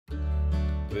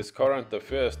This current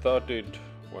affair started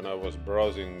when I was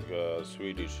browsing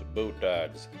Swedish boat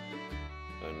ads,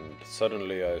 and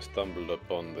suddenly I stumbled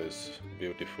upon this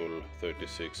beautiful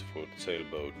 36-foot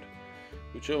sailboat,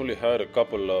 which only had a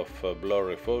couple of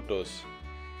blurry photos,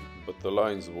 but the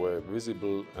lines were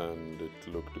visible and it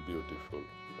looked beautiful,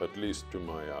 at least to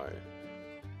my eye.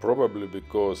 Probably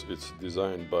because it's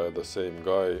designed by the same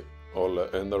guy, Olle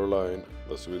Enderlein,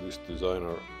 the Swedish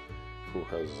designer, who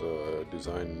has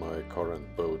designed my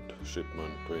current boat,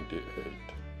 Shipman 28.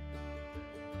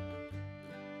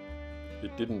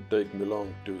 It didn't take me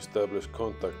long to establish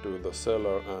contact with the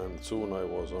seller, and soon I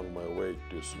was on my way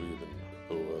to Sweden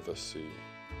over the sea.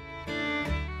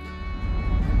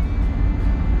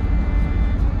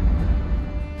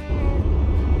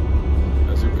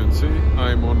 As you can see,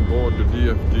 I'm on board the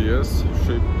DFDS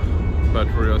ship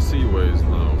Batteria Seaways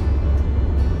now.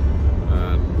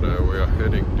 And we are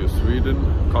heading to Sweden,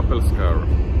 Kapellskär.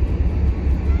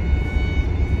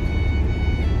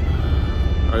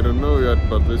 I don't know yet,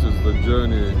 but this is the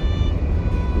journey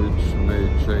which may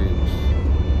change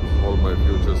all my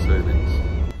future savings.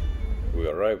 We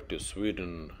arrived to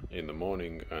Sweden in the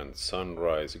morning and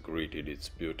sunrise greeted its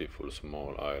beautiful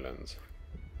small islands.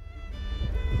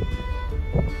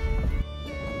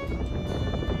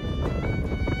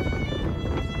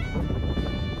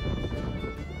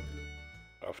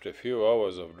 After a few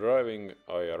hours of driving,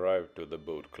 I arrived to the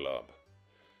boat club,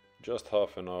 just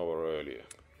half an hour earlier.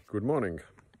 Good morning.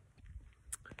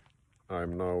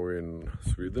 I'm now in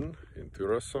Sweden, in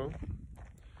Tyresö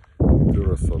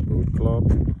Boat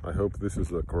Club. I hope this is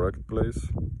the correct place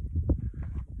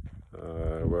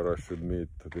where I should meet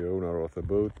the owner of the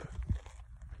boat,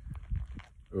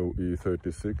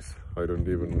 OE36. I don't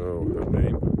even know her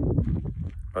name.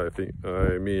 I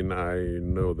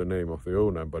know the name of the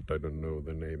owner, but I don't know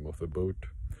the name of the boat.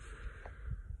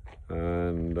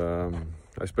 And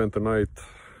I spent the night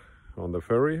on the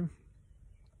ferry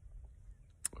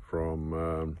from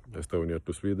Estonia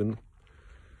to Sweden.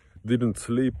 Didn't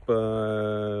sleep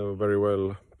very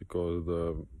well because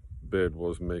the bed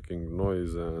was making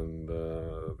noise and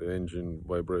the engine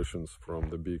vibrations from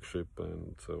the big ship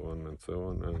and so on and so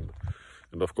on.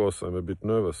 And of course I'm a bit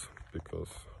nervous because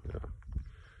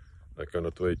I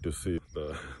cannot wait to see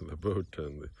the boat,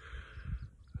 and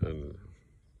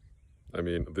I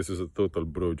mean, this is a total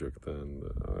project, and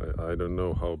I don't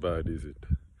know how bad is it.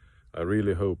 I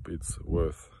really hope it's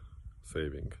worth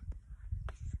saving.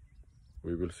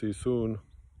 We will see soon.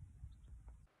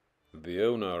 The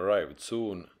owner arrived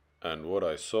soon, and what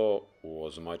I saw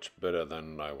was much better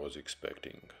than I was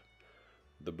expecting.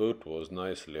 The boat was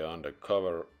nicely under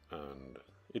cover and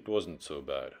it wasn't so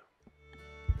bad.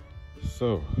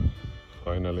 So,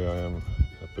 finally I am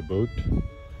at the boat,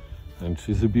 and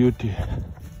she's a beauty.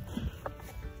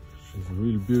 She's a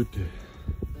real beauty.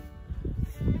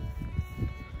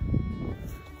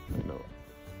 I know,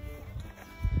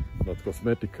 not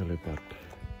cosmetically,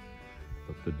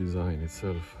 but the design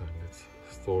itself, and it's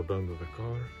stored under the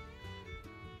car.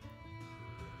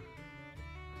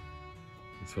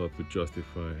 It's hard to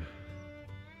justify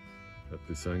at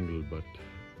this angle, but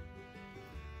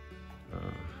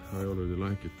I already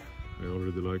like it. I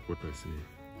already like what I see.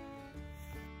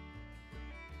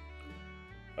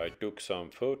 I took some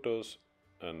photos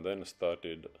and then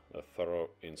started a thorough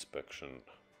inspection.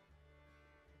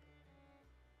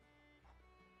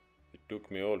 It took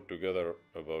me altogether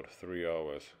about 3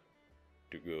 hours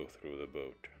to go through the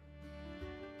boat.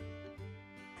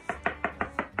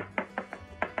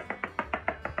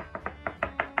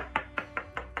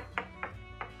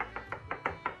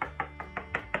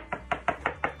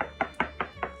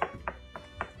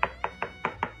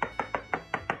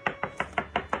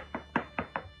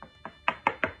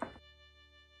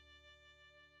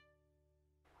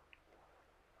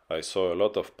 I saw a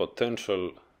lot of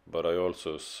potential, but I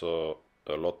also saw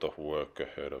a lot of work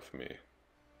ahead of me.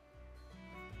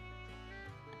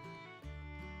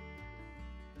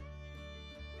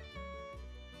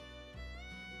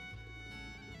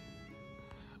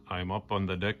 I'm up on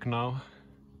the deck now,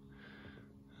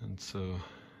 and so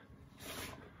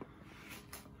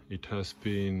it has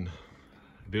been,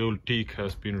 the old teak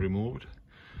has been removed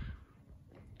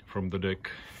from the deck,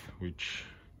 which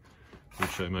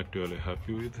I'm actually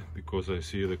happy with, because I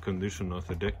see the condition of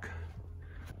the deck.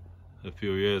 A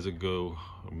few years ago,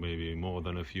 or maybe more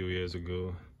than a few years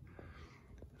ago,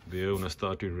 the owner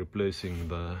started replacing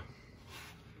the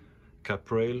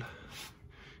cap rail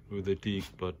with the teak,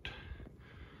 but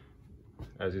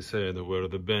as he said, where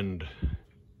the bend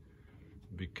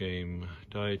became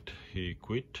tight, he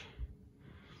quit.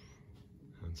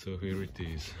 And so here it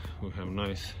is. We have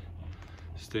nice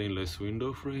stainless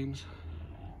window frames,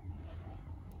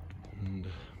 And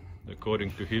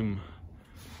according to him,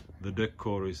 the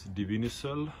decor is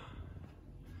divinicel.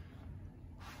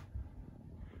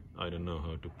 I don't know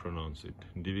how to pronounce it.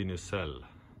 Divinicel,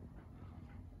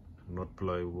 not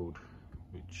plywood,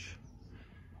 which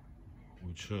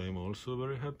I'm also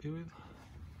very happy with.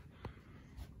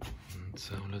 And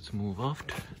so let's move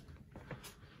aft.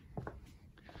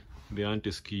 The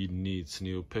anti-skid needs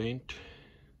new paint,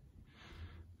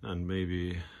 and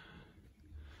maybe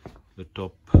the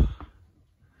top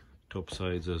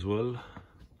sides as well.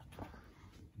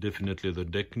 Definitely the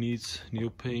deck needs new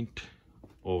paint,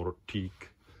 or teak,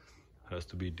 has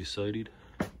to be decided.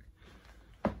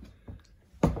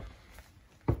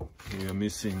 We are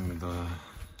missing the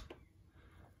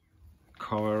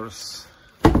covers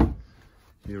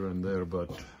here and there, but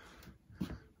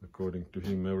according to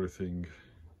him everything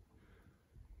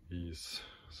is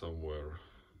somewhere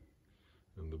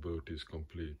and the boat is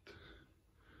complete.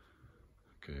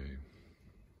 Okay,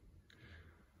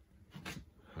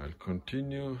 I'll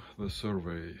continue the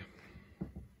survey.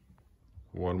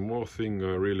 One more thing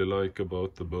I really like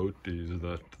about the boat is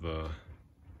that the,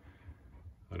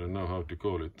 I don't know how to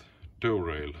call it, tow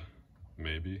rail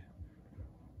maybe,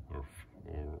 or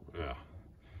yeah,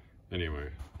 anyway,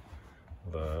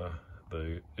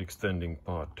 the extending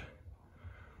part,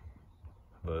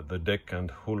 the deck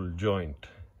and hull joint,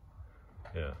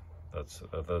 yeah, that's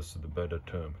the better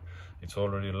term. It's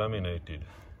already laminated,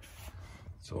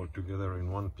 it's all together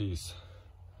in one piece,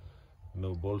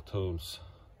 no bolt holes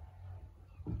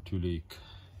to leak,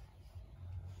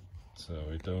 so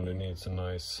it only needs a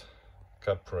nice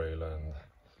cap rail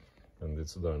and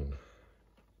it's done.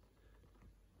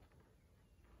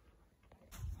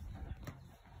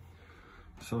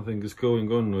 Something is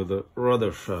going on with the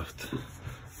rudder shaft.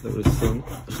 There is some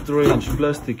strange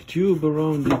plastic tube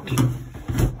around it.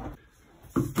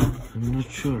 I'm not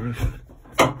sure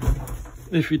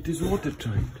if it is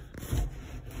watertight.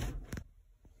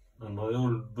 On my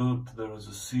old boat there was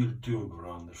a sealed tube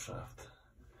around the shaft,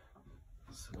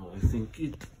 so I think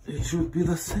it should be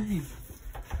the same.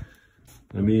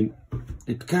 I mean,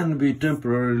 it can be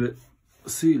temporarily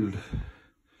sealed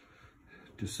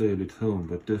to sail it home,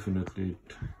 but definitely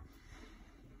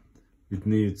it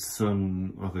needs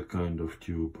some other kind of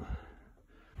tube.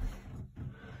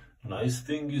 Nice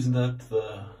thing is that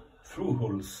the through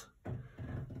holes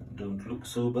don't look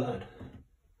so bad.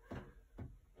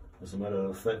 As a matter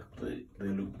of fact, they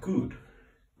look good.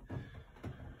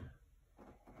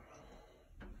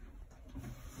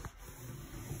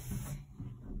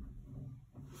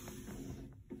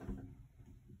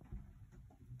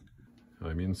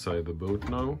 I'm inside the boat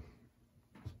now,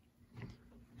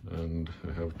 and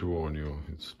I have to warn you,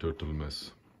 it's a total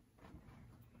mess.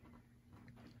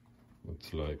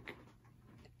 It's like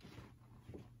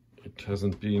it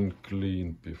hasn't been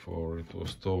cleaned before it was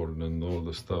stored, and all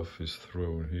the stuff is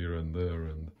thrown here and there,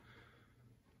 and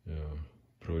yeah,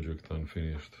 project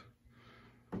unfinished.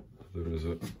 There is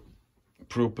a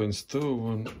propane stove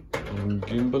on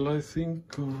gimbal, I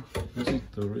think, or is it?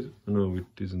 Or is it? No,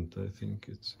 it isn't. I think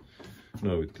it's,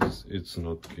 no, it is. It's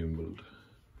not gimbaled.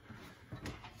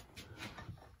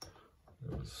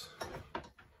 There's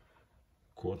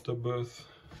quarter berth,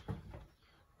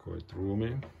 quite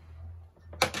roomy.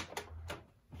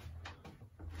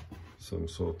 Some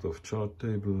sort of chart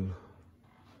table,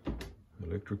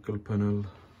 electrical panel,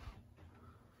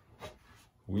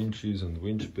 winches and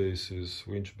winch bases.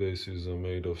 Winch bases are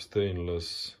made of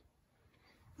stainless.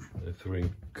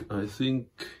 I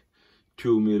think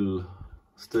 2mm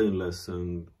stainless,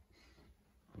 and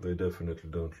they definitely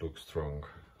don't look strong.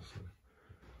 So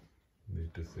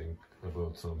need to think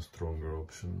about some stronger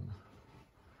option.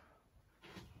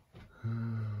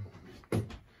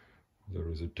 There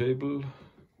is a table,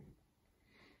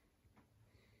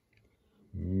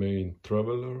 main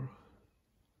traveler,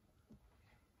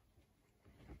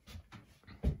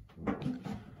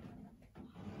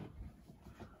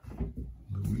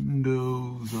 the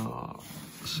windows are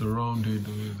surrounded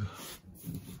with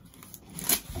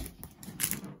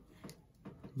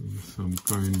some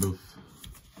kind of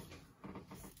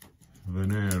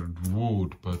veneered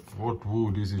wood, but what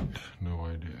wood is it? No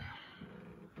idea.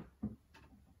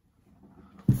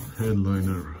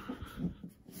 Headliner.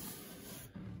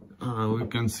 We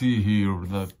can see here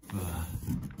that the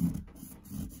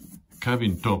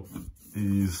cabin top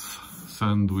is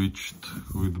sandwiched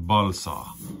with balsa.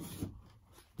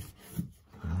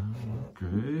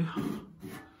 Okay.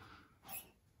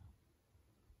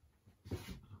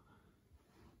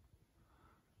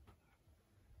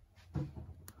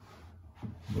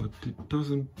 But it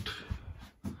doesn't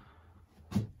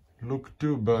look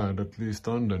too bad, at least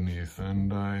underneath,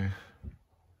 and I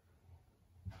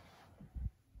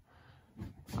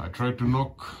I tried to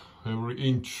knock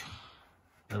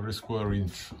every square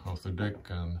inch of the deck,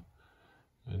 and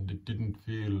it didn't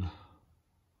feel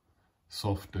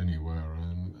soft anywhere.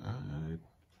 And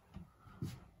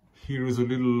here is a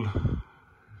little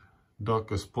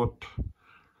darker spot.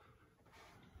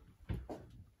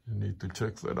 You need to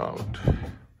check that out.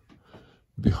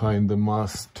 Behind the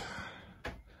mast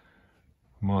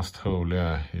hole,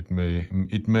 yeah, it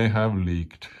may have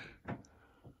leaked.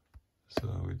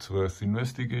 So it's worth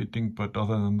investigating, but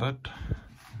other than that,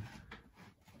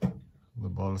 the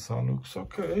balsa looks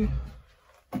okay.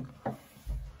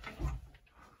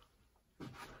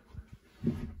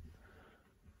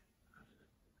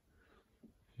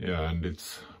 Yeah, and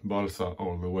it's balsa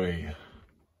all the way.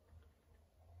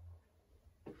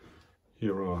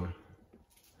 Here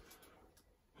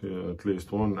at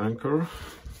least one anchor.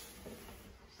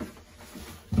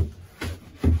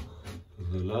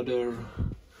 The ladder,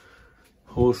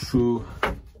 horseshoe.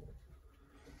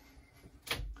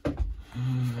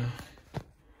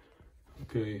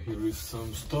 Okay, here is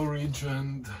some storage,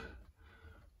 and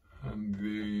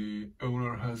the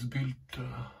owner has built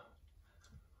a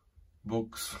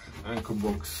anchor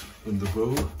box in the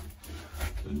bow,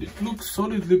 and it looks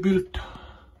solidly built.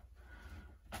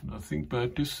 Nothing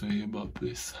bad to say about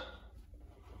this.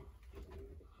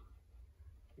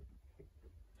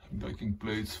 Backing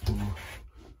plates for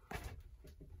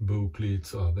bow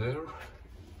cleats are there.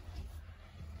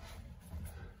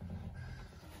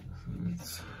 So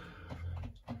it's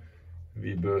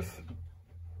V-berth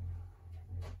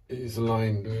is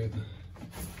lined with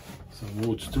some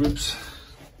wood strips.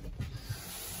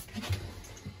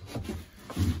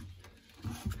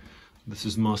 This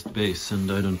is mast base,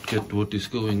 and I don't get what is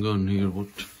going on here.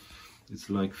 It's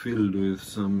like filled with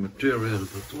some material,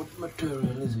 but what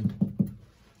material is it?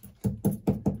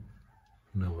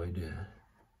 No idea.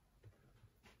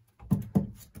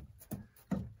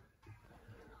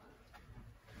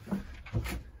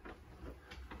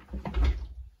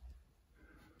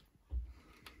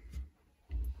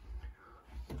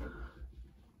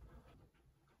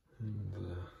 And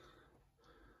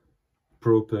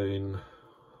propane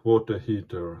water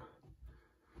heater.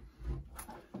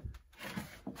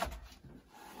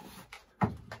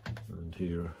 And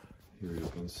here you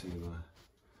can see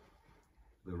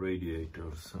the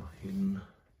radiators are hidden,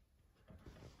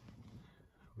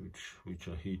 which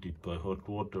are heated by hot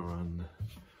water, and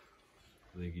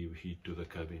they give heat to the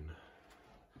cabin.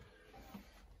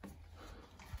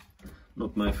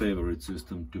 Not my favorite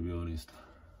system, to be honest.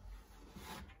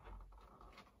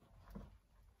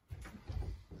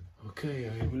 Okay,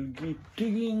 I will keep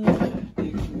digging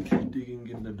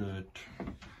in the dirt.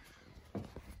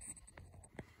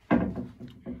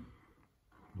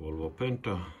 Volvo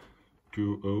Penta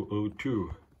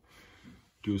 2002,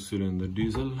 2-cylinder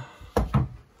diesel.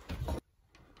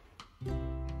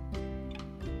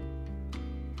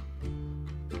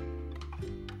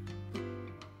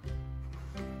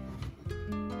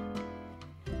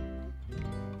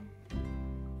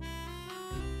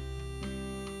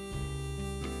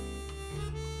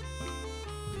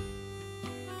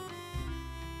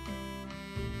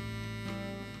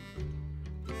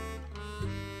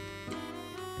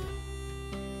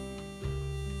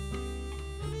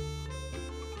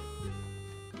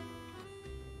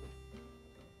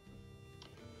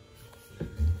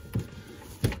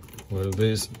 Well,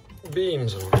 these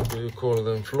beams, or what do you call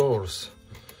them, floors,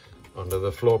 under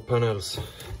the floor panels,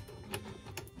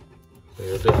 they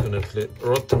are definitely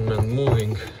rotten and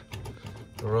moving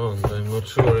around. I'm not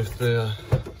sure if they are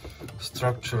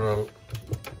structural.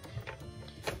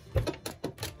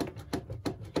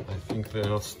 I think they are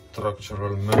not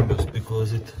structural members,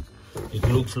 because it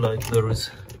looks like there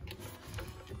is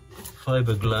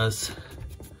fiberglass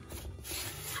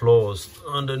floors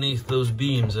underneath those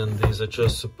beams, and these are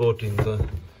just supporting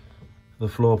the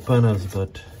floor panels.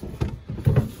 But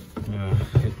yeah,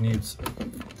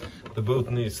 the boat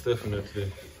needs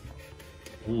definitely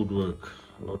woodwork,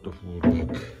 a lot of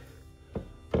woodwork.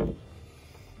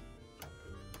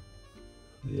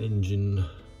 The engine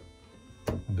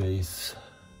base,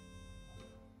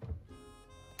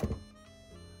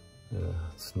 yeah,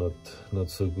 it's not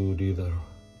so good either.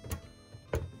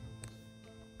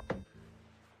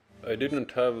 I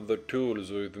didn't have the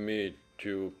tools with me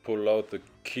to pull out the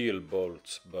keel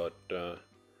bolts, but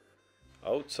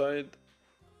outside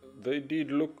they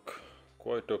did look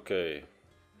quite okay.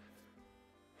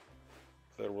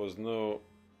 There was no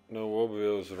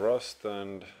obvious rust,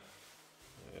 and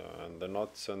the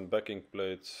nuts and backing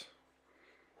plates,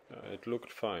 it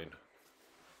looked fine.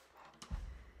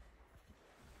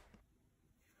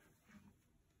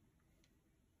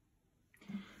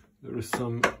 There is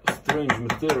some strange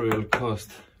material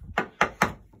cast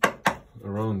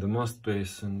around the mast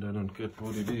base and I don't get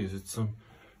what it is. It's some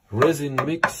resin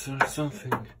mix or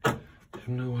something. I have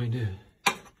no idea.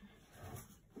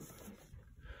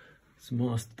 It's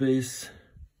mast base.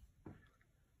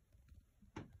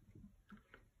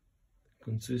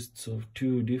 Consists of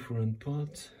two different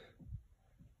parts.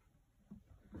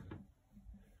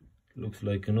 Looks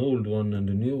like an old one and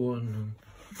a new one.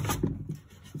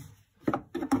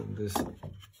 And this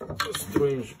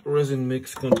strange resin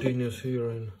mix continues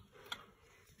here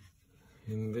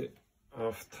in the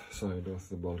aft side of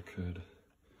the bulkhead.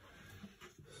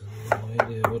 So no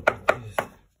idea what it is.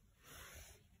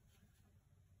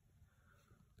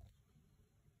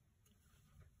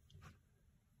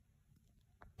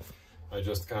 I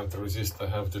just can't resist. I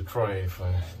have to try if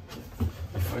I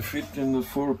fit in the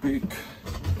forepeak.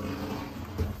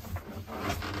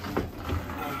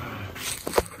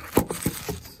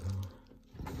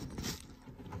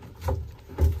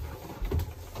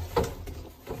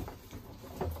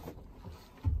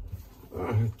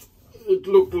 It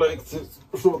looked like it's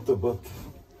shorter, but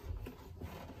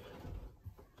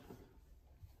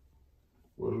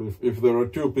well, if there are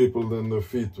two people, then the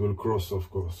feet will cross, of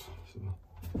course. So.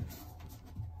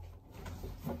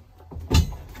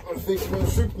 I think my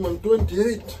shipment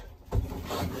 28,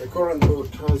 the current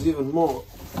boat, has even more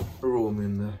room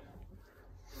in the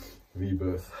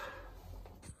V-berth.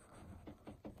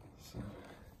 So.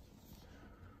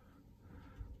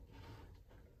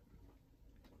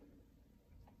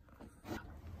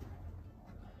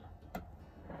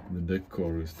 The deck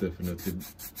core is definitely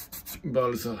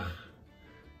balsa,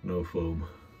 no foam.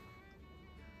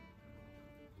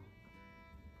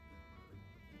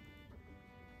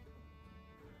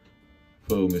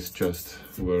 Foam is just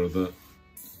where the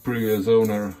previous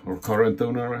owner, or current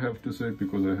owner I have to say,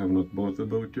 because I have not bought the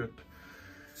boat yet,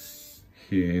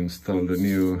 he installed a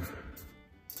new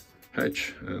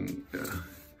hatch and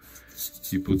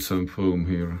he put some foam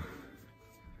here.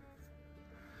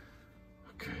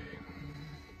 Okay.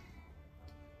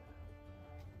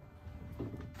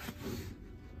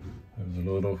 There's a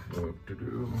lot of work to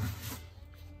do.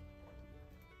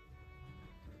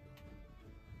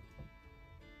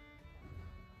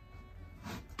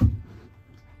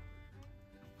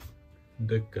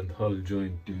 Deck and hull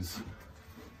joint is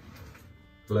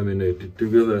laminated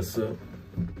together, so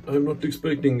I'm not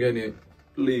expecting any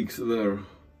leaks there.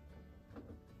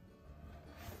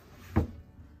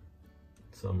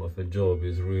 Some of the job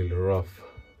is really rough.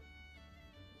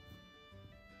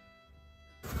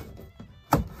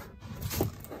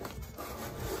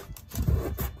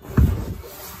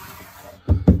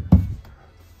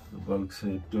 The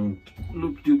bulkhead don't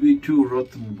look to be too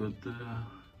rotten, but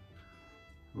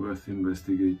worth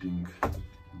investigating.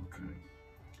 Okay.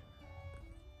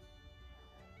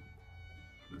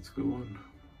 Let's go on.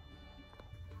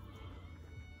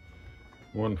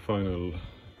 One final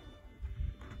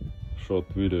short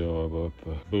video about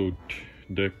the boat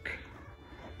deck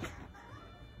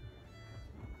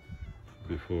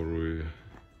before we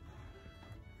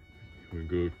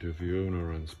go to the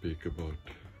owner and speak about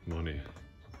money.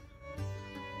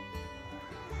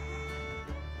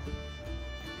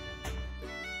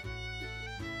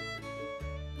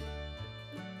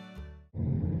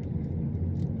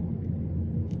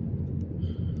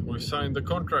 We signed the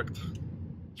contract.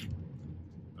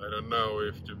 I don't know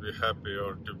if to be happy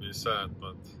or to be sad,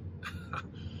 but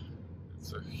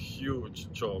it's a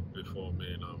huge job before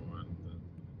me now, and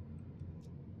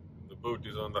the boat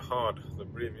is on the hard. The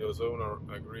previous owner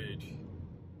agreed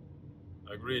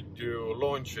to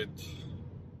launch it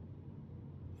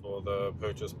for the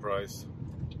purchase price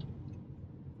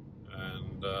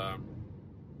and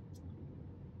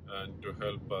to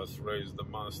help us raise the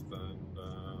mast and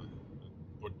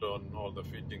put on all the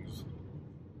fittings,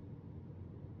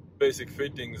 basic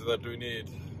fittings that we need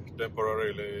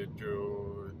temporarily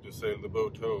to sail the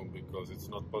boat home, because it's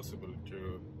not possible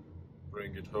to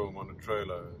bring it home on a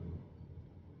trailer.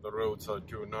 The roads are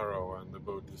too narrow and the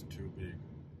boat is too big.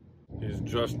 He's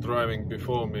just driving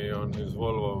before me on his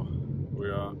Volvo.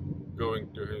 We are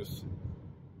going to his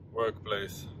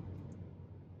workplace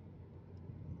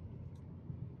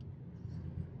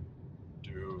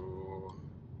to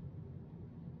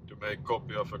make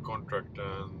copy of a contract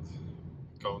and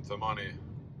count the money.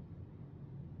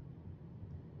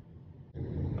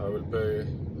 I will pay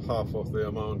half of the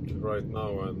amount right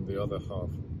now and the other half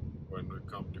when we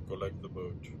come to collect the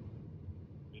boat.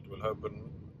 It will happen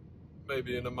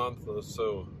maybe in a month or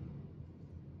so.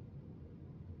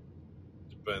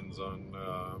 Depends on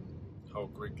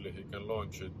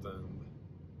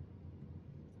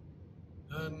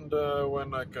And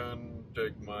when I can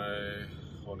take my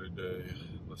holiday,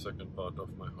 the second part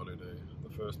of my holiday. The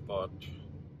first part,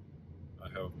 I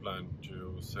have planned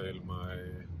to sail my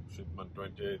shipment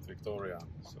 28 Victoria,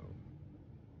 so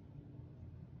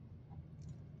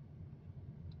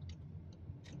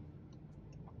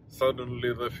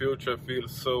suddenly the future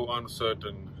feels so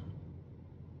uncertain.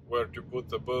 Where to put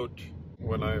the boat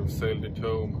when I've sailed it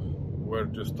home, where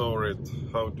to store it,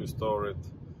 how to store it.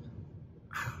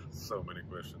 So many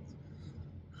questions.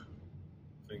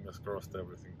 Fingers crossed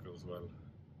everything goes well.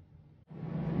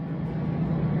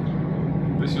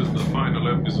 This is the final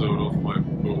episode of my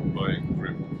boat buying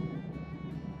trip.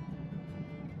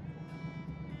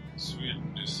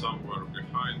 Sweden is somewhere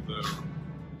behind there,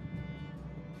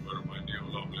 where my new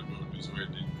lovely boat is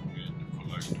waiting for me to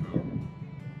collect her.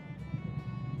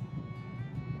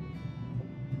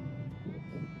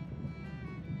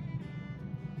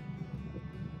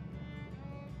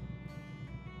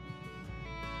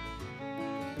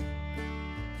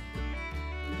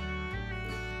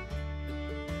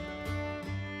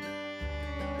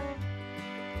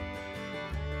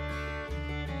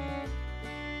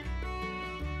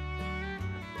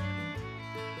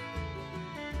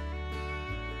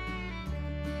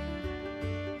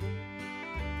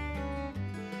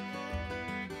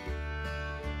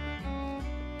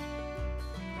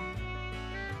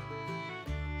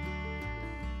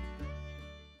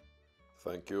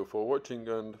 Thank you for watching,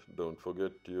 and don't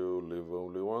forget you live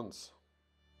only once.